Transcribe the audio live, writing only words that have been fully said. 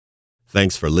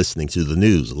Thanks for listening to the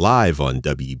news live on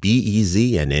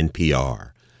WBEZ and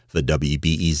NPR. The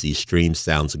WBEZ stream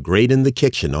sounds great in the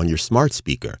kitchen on your smart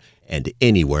speaker and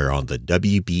anywhere on the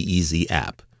WBEZ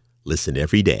app. Listen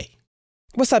every day.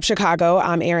 What's up, Chicago?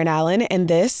 I'm Erin Allen, and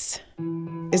this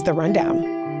is The Rundown.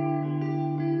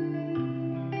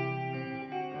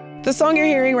 The song you're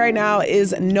hearing right now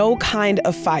is No Kind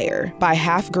of Fire by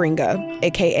Half Gringa,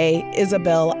 a.k.a.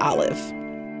 Isabel Olive.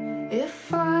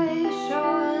 If I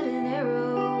shot an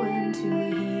arrow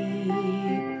into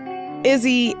heat.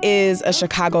 Izzy is a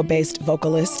Chicago-based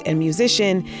vocalist and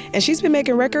musician, and she's been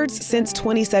making records since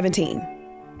 2017.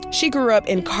 She grew up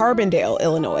in Carbondale,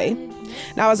 Illinois.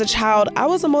 Now, as a child, I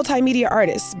was a multimedia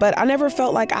artist, but I never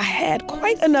felt like I had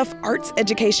quite enough arts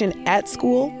education at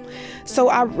school. So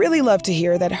I really love to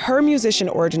hear that her musician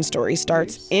origin story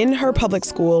starts in her public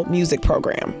school music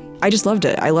program. I just loved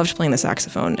it. I loved playing the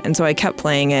saxophone, and so I kept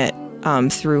playing it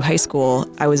through high school.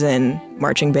 I was in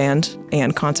marching band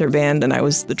and concert band, and I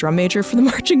was the drum major for the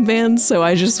marching band, so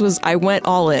I went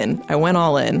all in.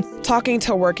 Talking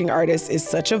to working artists is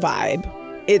such a vibe.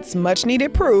 It's much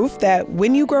needed proof that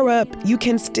when you grow up, you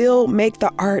can still make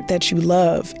the art that you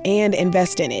love and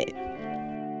invest in it.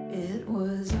 It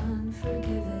was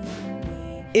unforgiving.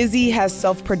 Izzy has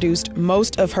self-produced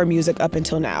most of her music up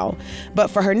until now, but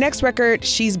for her next record,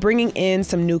 she's bringing in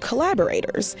some new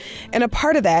collaborators, and a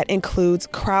part of that includes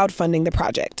crowdfunding the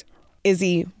project.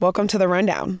 Izzy, welcome to The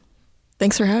Rundown.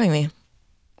 Thanks for having me.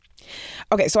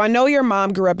 Okay, so I know your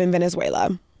mom grew up in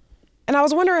Venezuela, and I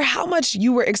was wondering how much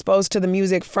you were exposed to the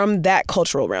music from that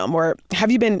cultural realm, or have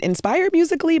you been inspired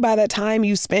musically by that time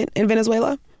you spent in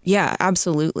Venezuela? Yeah,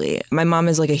 absolutely. My mom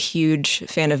is like a huge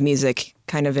fan of music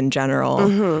kind of in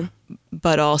general,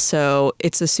 but also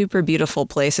it's a super beautiful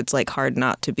place. It's like hard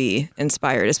not to be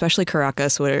inspired, especially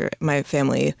Caracas, where my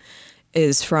family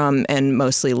is from and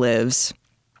mostly lives.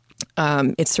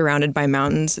 It's surrounded by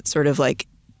mountains. It's sort of like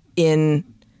in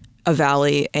a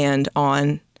valley and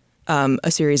on a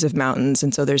series of mountains.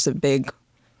 And so there's a big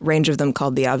range of them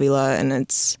called the Avila. And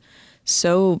it's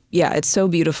so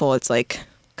beautiful. It's like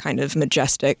kind of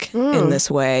majestic in this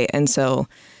way. And so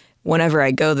whenever I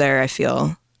go there, I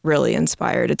feel really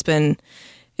inspired. It's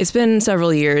been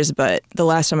several years, but the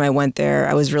last time I went there,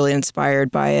 I was really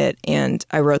inspired by it. And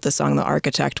I wrote the song The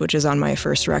Architect, which is on my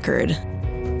first record.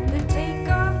 The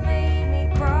takeoff made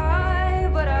me cry,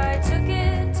 but I took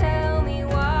it. Tell me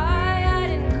why I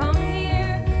didn't come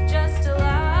here just to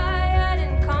lie. I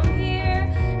didn't come here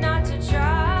not to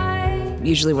try.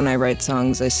 Usually when I write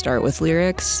songs, I start with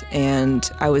lyrics, and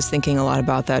I was thinking a lot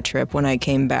about that trip when I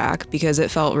came back because it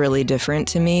felt really different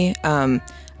to me.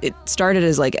 It started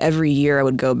as like every year I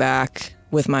would go back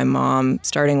with my mom,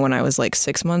 starting when I was like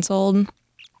 6 months old.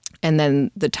 And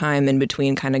then the time in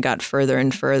between kind of got further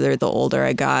and further the older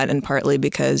I got, and partly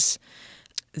because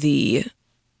the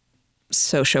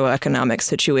socioeconomic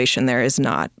situation there is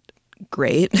not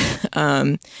great.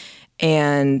 And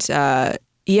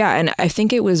I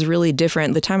think it was really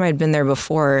different. The time I'd been there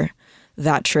before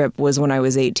that trip was when I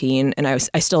was 18, and I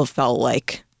still felt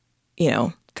like,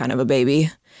 kind of a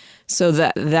baby. So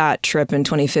that trip in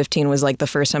 2015 was like the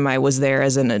first time I was there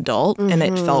as an adult, and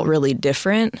it felt really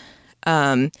different.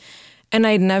 And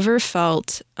I'd never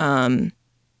felt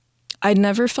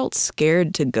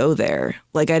scared to go there.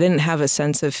 Like I didn't have a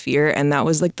sense of fear, and that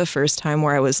was like the first time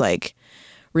where I was like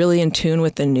really in tune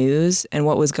with the news and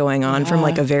what was going on from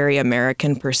like a very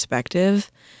American perspective.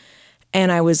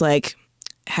 And I was like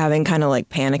having kind of like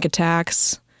panic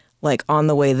attacks. Like on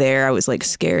the way there, I was like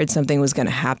scared something was going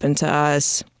to happen to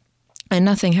us. And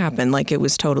nothing happened. Like it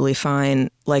was totally fine,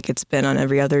 like it's been on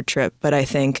every other trip. But I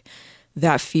think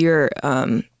that fear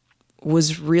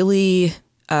was really,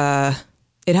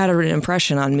 it had an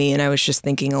impression on me. And I was just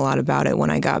thinking a lot about it when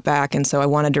I got back. And so I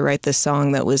wanted to write this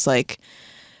song that was like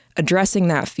addressing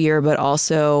that fear, but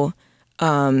also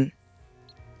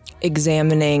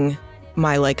examining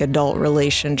my like adult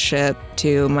relationship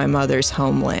to my mother's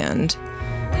homeland.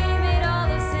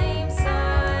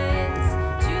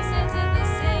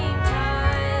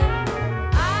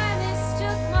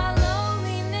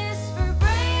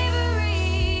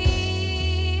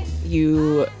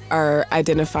 You are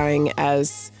identifying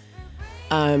as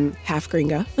half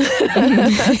Gringa,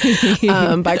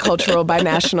 bicultural,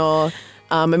 binational,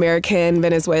 American,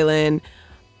 Venezuelan.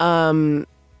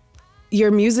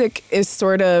 Your music is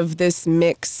sort of this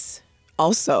mix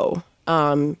also.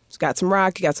 You got some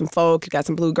rock, you got some folk, you got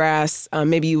some bluegrass.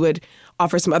 Maybe you would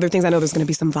offer some other things. I know there's going to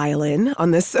be some violin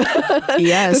on this,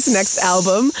 yes. this next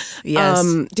album. Yes.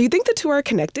 Do you think the two are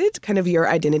connected, kind of your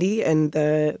identity and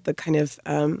the kind of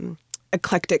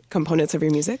eclectic components of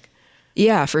your music?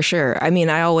 Yeah, for sure. I mean,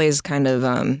 I always kind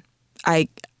of,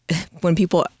 when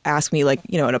people ask me, like,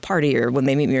 at a party or when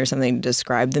they meet me or something to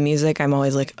describe the music, I'm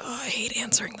always like, oh, I hate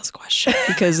answering this question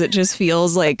because it just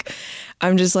feels like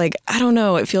I'm just like, I don't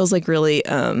know. It feels like really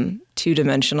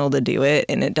two-dimensional to do it,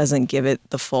 and it doesn't give it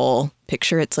the full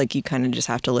picture. It's like you kind of just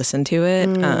have to listen to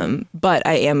it. But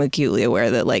I am acutely aware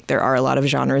that like there are a lot of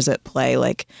genres at play.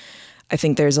 Like I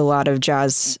think there's a lot of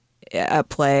jazz at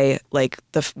play. Like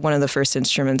one of the first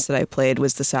instruments that I played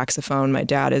was the saxophone. My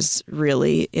dad is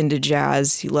really into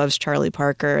jazz. He loves Charlie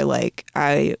Parker. Like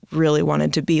I really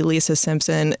wanted to be Lisa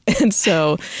Simpson. And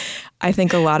so I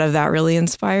think a lot of that really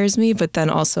inspires me, but then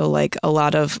also like a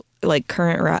lot of like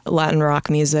current Latin rock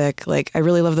music. Like I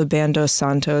really love the band Dos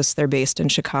Santos. They're based in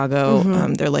Chicago.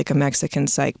 They're like a Mexican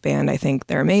psych band. I think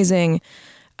they're amazing.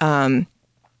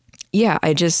 Yeah,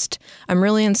 I'm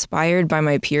really inspired by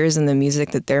my peers and the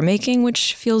music that they're making,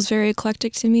 which feels very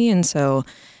eclectic to me. And so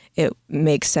it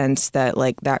makes sense that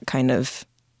like that kind of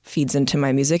feeds into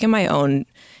my music and my own,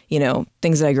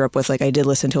 things that I grew up with. Like I did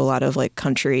listen to a lot of like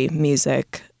country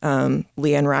music.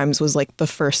 LeAnn Rimes was like the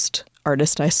first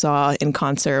artist I saw in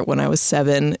concert when I was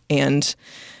 7. And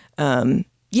I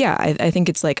think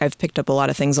it's like I've picked up a lot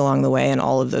of things along the way, and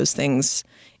all of those things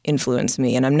influence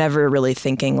me. And I'm never really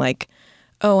thinking like,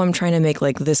 oh, I'm trying to make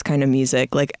like this kind of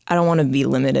music. Like I don't want to be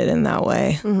limited in that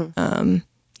way.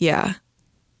 Yeah.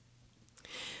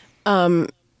 Your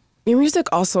music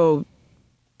also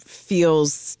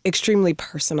feels extremely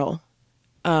personal.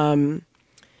 I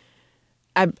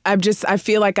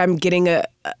feel like I'm getting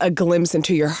a glimpse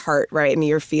into your heart, right, and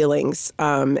your feelings.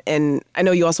 And I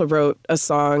know you also wrote a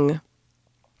song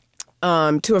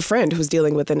to a friend who's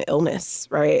dealing with an illness,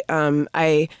 right?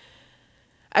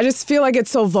 I just feel like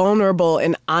it's so vulnerable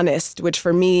and honest, which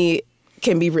for me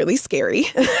can be really scary.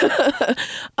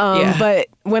 But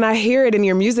when I hear it in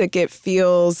your music, it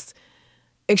feels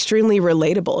extremely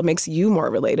relatable. It makes you more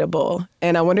relatable.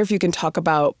 And I wonder if you can talk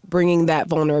about bringing that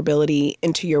vulnerability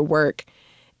into your work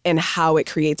and how it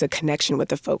creates a connection with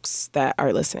the folks that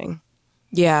are listening.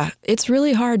 Yeah, it's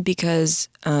really hard because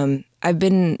I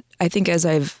think as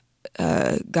I've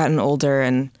gotten older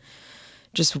and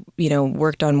just,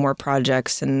 worked on more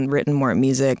projects and written more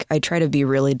music, I try to be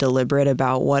really deliberate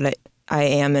about what I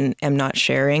am and am not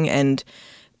sharing. And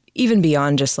even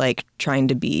beyond just like trying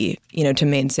to be, to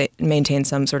maintain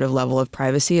some sort of level of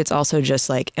privacy, it's also just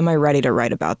like, am I ready to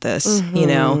write about this?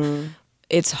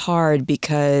 It's hard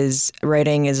because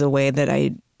writing is a way that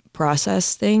I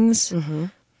process things,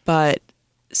 but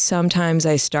sometimes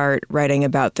I start writing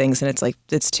about things and it's like,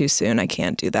 it's too soon. I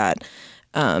can't do that.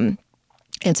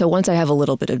 And so once I have a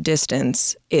little bit of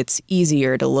distance, it's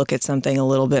easier to look at something a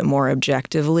little bit more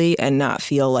objectively and not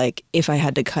feel like if I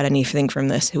had to cut anything from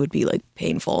this, it would be like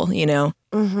painful,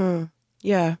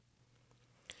 Yeah.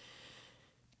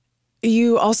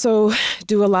 You also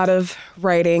do a lot of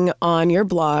writing on your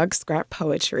blog, Scrap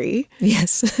Poetry.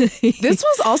 Yes. This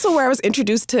was also where I was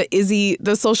introduced to Izzy,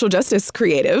 the social justice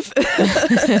creative.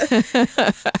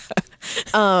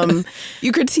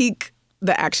 You critique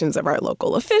the actions of our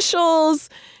local officials.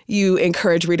 You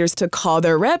encourage readers to call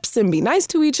their reps and be nice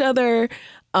to each other.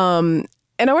 And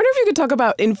I wonder if you could talk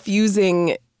about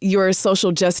infusing your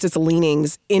social justice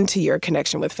leanings into your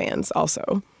connection with fans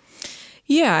also.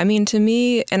 Yeah, I mean, to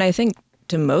me, and I think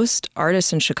to most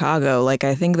artists in Chicago, like,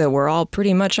 I think that we're all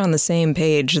pretty much on the same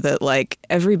page that, like,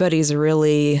 everybody's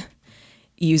really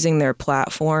using their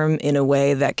platform in a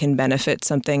way that can benefit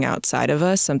something outside of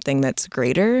us, something that's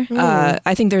greater.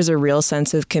 I think there's a real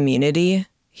sense of community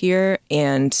here,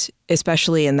 and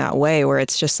especially in that way where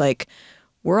it's just like,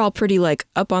 we're all pretty like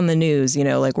up on the news,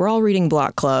 like we're all reading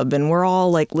Block Club and we're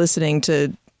all like listening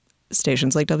to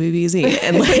stations like WBZ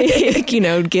and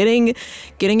like,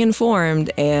 getting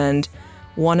informed and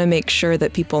want to make sure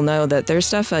that people know that there's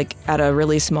stuff like at a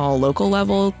really small local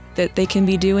level that they can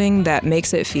be doing that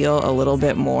makes it feel a little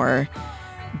bit more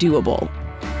doable.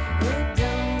 It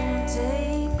don't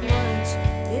take much.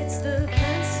 It's the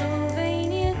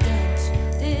Pennsylvania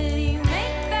Dutch. Did you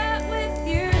make that with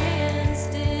your hands?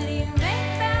 Did you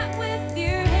make that with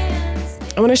your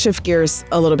hands? I want to shift gears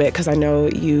a little bit because I know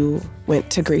you went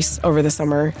to Greece over the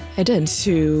summer. I did.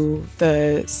 To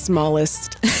the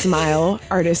smallest Smile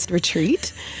Artist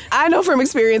Retreat. I know from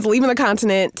experience, leaving the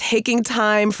continent, taking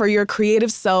time for your creative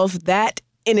self, that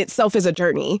in itself is a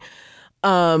journey.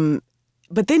 But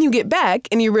then you get back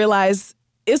and you realize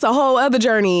it's a whole other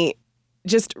journey,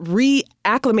 just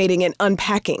reacclimating and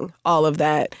unpacking all of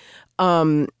that.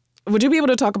 Would you be able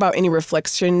to talk about any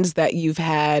reflections that you've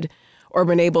had or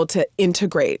been able to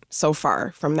integrate so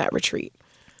far from that retreat?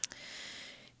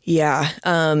 Yeah,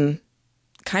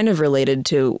 kind of related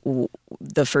to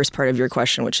the first part of your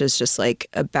question, which is just like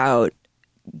about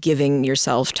giving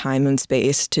yourself time and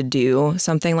space to do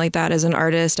something like that as an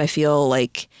artist. I feel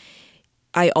like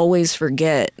I always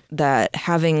forget that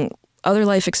having other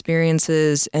life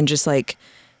experiences and just like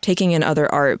taking in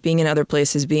other art, being in other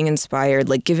places, being inspired,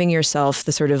 like giving yourself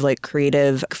the sort of like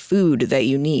creative food that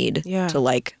you need to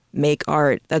like make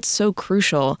art. That's so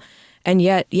crucial. And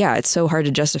yet, yeah, it's so hard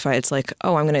to justify. It's like,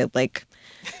 oh, I'm going to like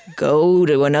go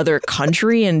to another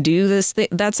country and do this thing.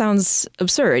 That sounds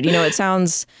absurd. You know, it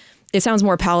sounds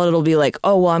more palatable to be like,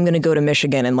 oh, well, I'm going to go to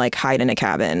Michigan and like hide in a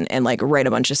cabin and like write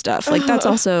a bunch of stuff. Like that's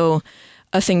also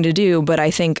a thing to do. But I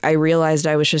think I realized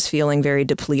I was just feeling very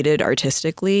depleted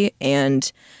artistically. And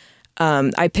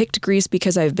I picked Greece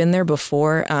because I've been there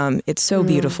before. It's so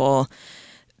beautiful.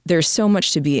 There's so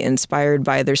much to be inspired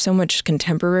by. There's so much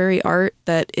contemporary art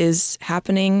that is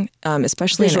happening,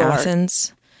 especially Visual in art.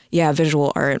 Athens. Yeah,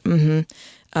 visual art.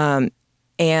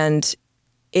 And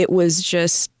it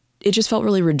just felt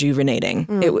really rejuvenating.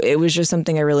 It was just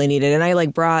something I really needed. And I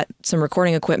like brought some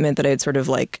recording equipment that I had sort of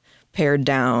like pared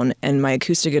down, and my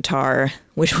acoustic guitar,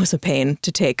 which was a pain to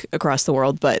take across the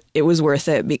world, but it was worth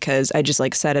it because I just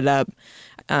like set it up.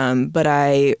 But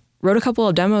I wrote a couple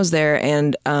of demos there,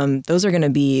 and those are going to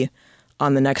be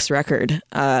on the next record.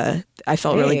 I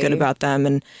felt really good about them,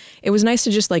 and it was nice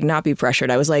to just like not be pressured.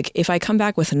 I was like, if I come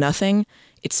back with nothing,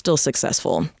 it's still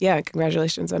successful. Yeah,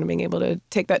 congratulations on being able to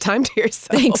take that time to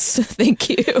yourself. Thanks. Thank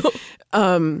you.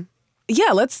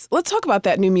 Yeah, let's talk about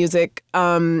that new music.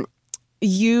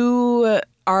 You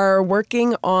are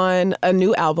working on a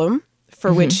new album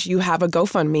for which you have a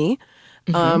GoFundMe,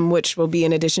 which will be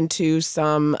in addition to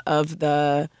some of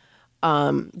the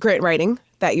grant writing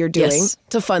that you're doing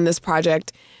to fund this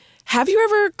project. Have you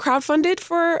ever crowdfunded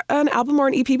for an album or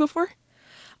an EP before?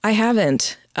 I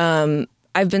haven't.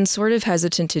 I've been sort of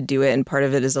hesitant to do it, and part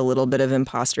of it is a little bit of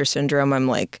imposter syndrome. I'm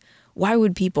like, why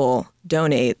would people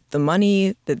donate the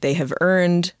money that they have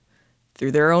earned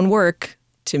through their own work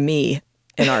to me,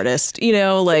 an artist, you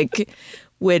know, like,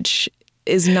 which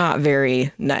is not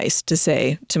very nice to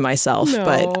say to myself. No.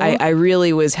 But I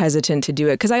really was hesitant to do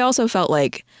it because I also felt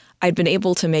like I'd been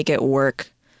able to make it work,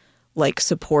 like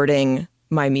supporting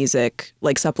my music,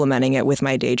 like supplementing it with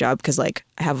my day job, because like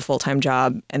I have a full-time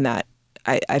job, and that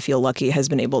I feel lucky has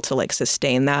been able to like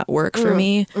sustain that work for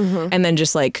me. And then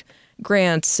just like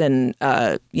grants and,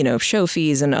 you know, show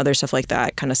fees and other stuff like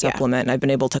that kind of supplement. And I've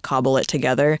been able to cobble it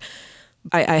together.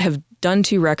 I have done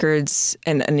 2 records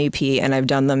and an EP, and I've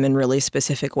done them in really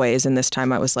specific ways. And this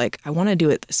time I was like, I want to do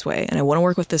it this way. And I want to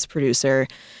work with this producer,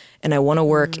 and I want to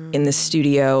work in this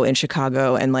studio in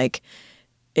Chicago. And like,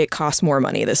 it costs more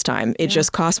money this time. It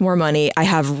just costs more money. I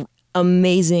have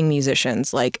amazing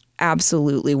musicians, like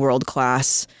absolutely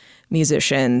world-class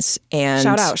musicians. And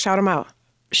Shout them out.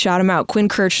 Shout them out. Quinn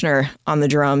Kirchner on the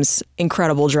drums,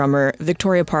 incredible drummer.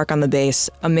 Victoria Park on the bass,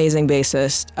 amazing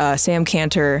bassist. Sam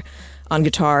Cantor on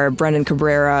guitar, Brendan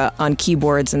Cabrera on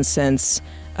keyboards and synths,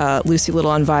 Lucy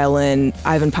Little on violin,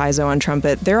 Ivan Paizo on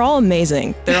trumpet. They're all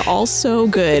amazing. They're all so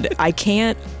good. I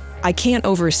can't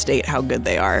overstate how good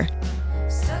they are.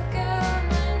 Stuck out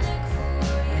my neck for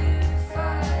you,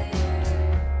 fire.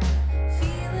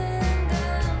 Feeling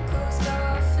down, closed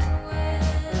off and wet.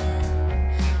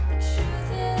 The truth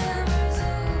hammers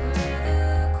over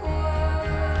the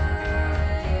choir.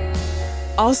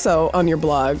 Also on your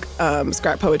blog,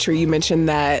 Scrap Poetry, you mentioned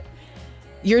that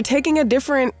you're taking a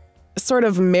different sort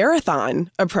of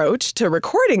marathon approach to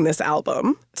recording this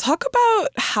album. Talk about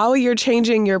how you're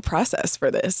changing your process for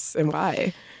this and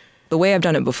why. The way I've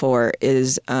done it before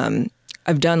is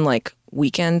I've done like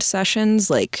weekend sessions,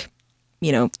 like,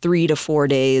 you know, 3 to 4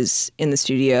 days in the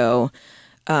studio,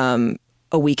 a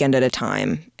weekend at a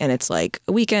time. And it's like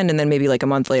a weekend, and then maybe like a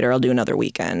month later I'll do another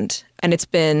weekend. And it's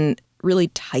been really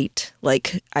tight.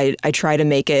 Like I try to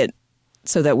make it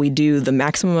so that we do the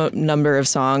maximum number of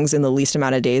songs in the least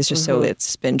amount of days, just so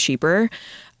it's been cheaper.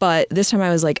 But this time I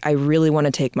was like, I really want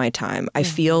to take my time. I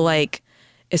feel like,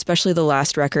 especially the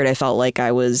last record, I felt like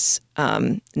I was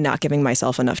not giving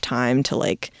myself enough time to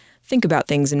like think about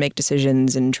things and make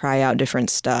decisions and try out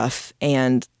different stuff.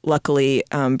 And luckily,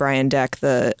 Brian Deck,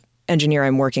 the engineer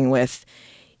I'm working with,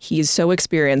 he's so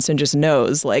experienced and just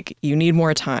knows, like, you need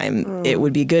more time. It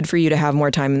would be good for you to have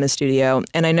more time in the studio.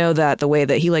 And I know that the way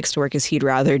that he likes to work is he'd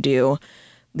rather do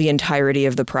the entirety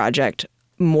of the project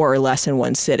more or less in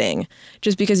one sitting.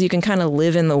 Just because you can kind of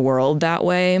live in the world that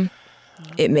way,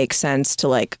 it makes sense to,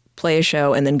 like, play a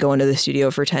show and then go into the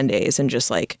studio for 10 days and just,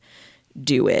 like,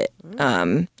 do it.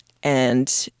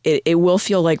 And it will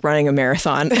feel like running a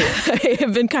marathon. I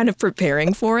have been kind of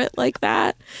preparing for it like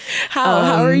that.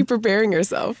 How are you preparing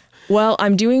yourself? Well,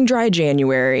 I'm doing dry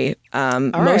January,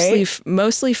 right.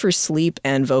 mostly for sleep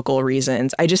and vocal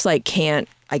reasons. I just like can't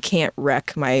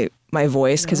wreck my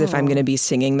voice because if I'm going to be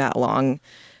singing that long,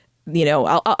 you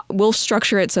know, we'll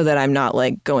structure it so that I'm not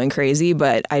like going crazy,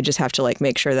 but I just have to like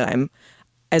make sure that I'm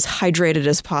as hydrated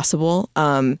as possible.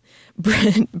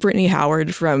 Brittany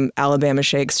Howard from Alabama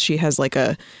Shakes, she has like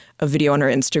a video on her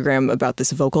Instagram about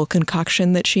this vocal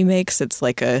concoction that she makes. It's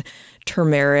like a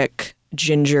turmeric,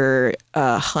 ginger,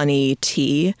 honey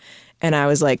tea. And I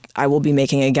was like, I will be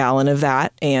making a gallon of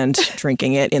that and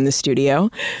drinking it in the studio.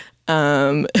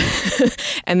 And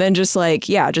then just like,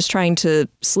 yeah, just trying to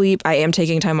sleep. I am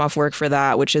taking time off work for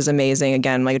that, which is amazing.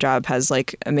 Again, my job has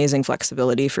like amazing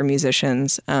flexibility for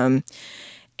musicians.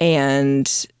 And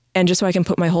just so I can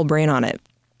put my whole brain on it.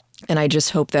 And I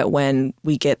just hope that when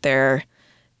we get there,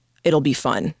 it'll be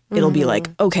fun. It'll be like,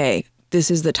 okay, this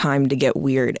is the time to get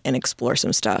weird and explore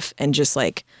some stuff and just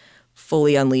like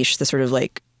fully unleash the sort of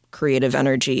like creative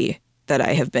energy that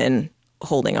I have been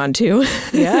holding on to.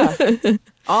 Yeah.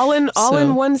 All in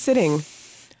one sitting.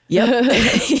 Yep.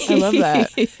 I love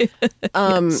that.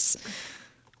 Yes.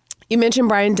 You mentioned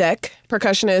Brian Deck,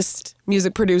 percussionist,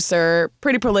 music producer,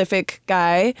 pretty prolific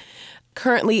guy,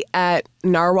 currently at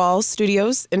Narwhal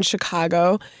Studios in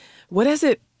Chicago. What has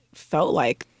it felt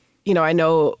like? You know, I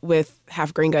know with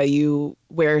Half Gringa, you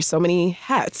wear so many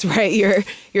hats, right?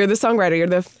 You're the songwriter,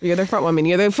 you're the front woman,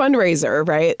 you're the fundraiser,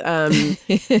 right?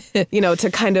 You know,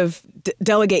 to kind of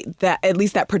delegate that, at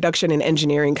least that production and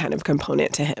engineering kind of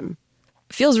component to him.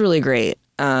 Feels really great.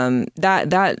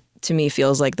 That to me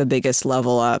feels like the biggest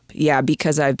level up. Yeah,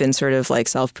 because I've been sort of like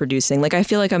self-producing. Like I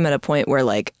feel like I'm at a point where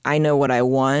like I know what I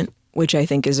want, which I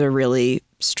think is a really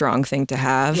strong thing to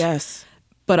have. Yes.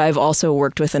 But I've also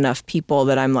worked with enough people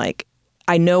that I'm like,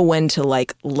 I know when to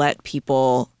like let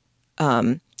people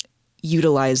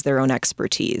utilize their own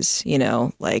expertise, you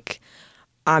know, like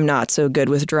I'm not so good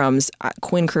with drums.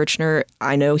 Quinn Kirchner,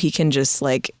 I know he can just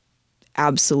like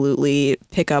absolutely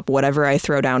pick up whatever I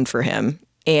throw down for him.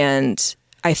 And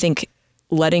I think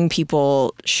letting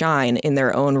people shine in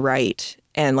their own right,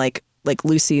 and like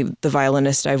Lucy, the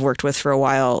violinist I've worked with for a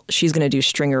while, she's going to do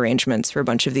string arrangements for a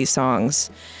bunch of these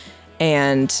songs.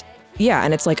 And yeah,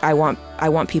 and it's like I want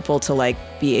people to like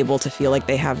be able to feel like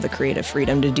they have the creative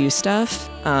freedom to do stuff,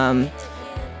 and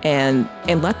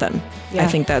let them. Yeah. I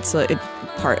think that's a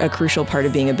crucial part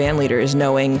of being a band leader is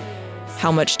knowing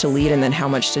how much to lead and then how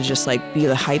much to just like be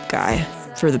the hype guy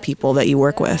for the people that you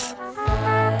work with.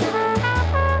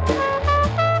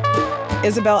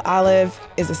 Isabel Olive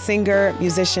is a singer,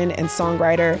 musician, and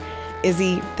songwriter.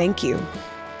 Izzy, thank you.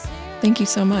 Thank you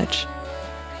so much.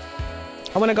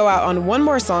 I want to go out on one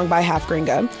more song by Half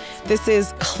Gringa. This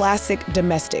is Classic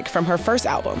Domestic from her first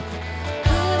album.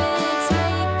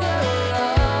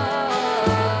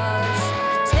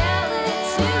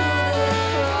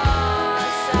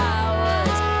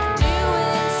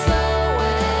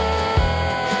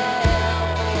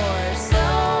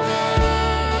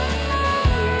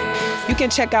 You can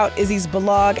check out Izzy's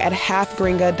blog at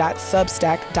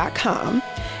halfgringa.substack.com.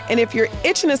 And if you're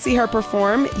itching to see her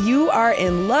perform, you are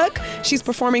in luck. She's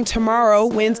performing tomorrow,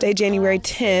 Wednesday, January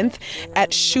 10th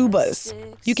at Shuba's.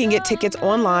 You can get tickets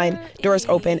online. Doors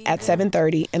open at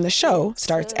 7:30 and the show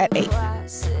starts at 8.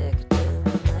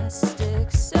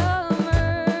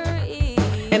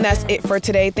 And that's it for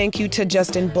today. Thank you to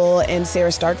Justin Bull and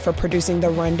Sarah Stark for producing The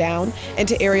Rundown, and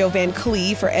to Ariel Van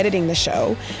Clee for editing the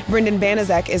show. Brendan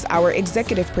Banaszak is our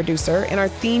executive producer, and our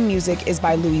theme music is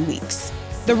by Louis Weeks.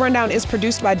 The Rundown is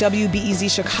produced by WBEZ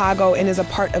Chicago and is a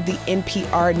part of the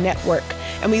NPR network.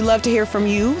 And we love to hear from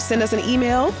you. Send us an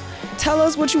email. Tell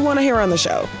us what you want to hear on the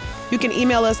show. You can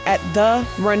email us at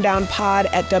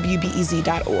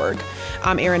therundownpod@wbez.org.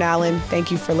 I'm Erin Allen.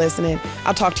 Thank you for listening.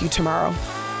 I'll talk to you tomorrow.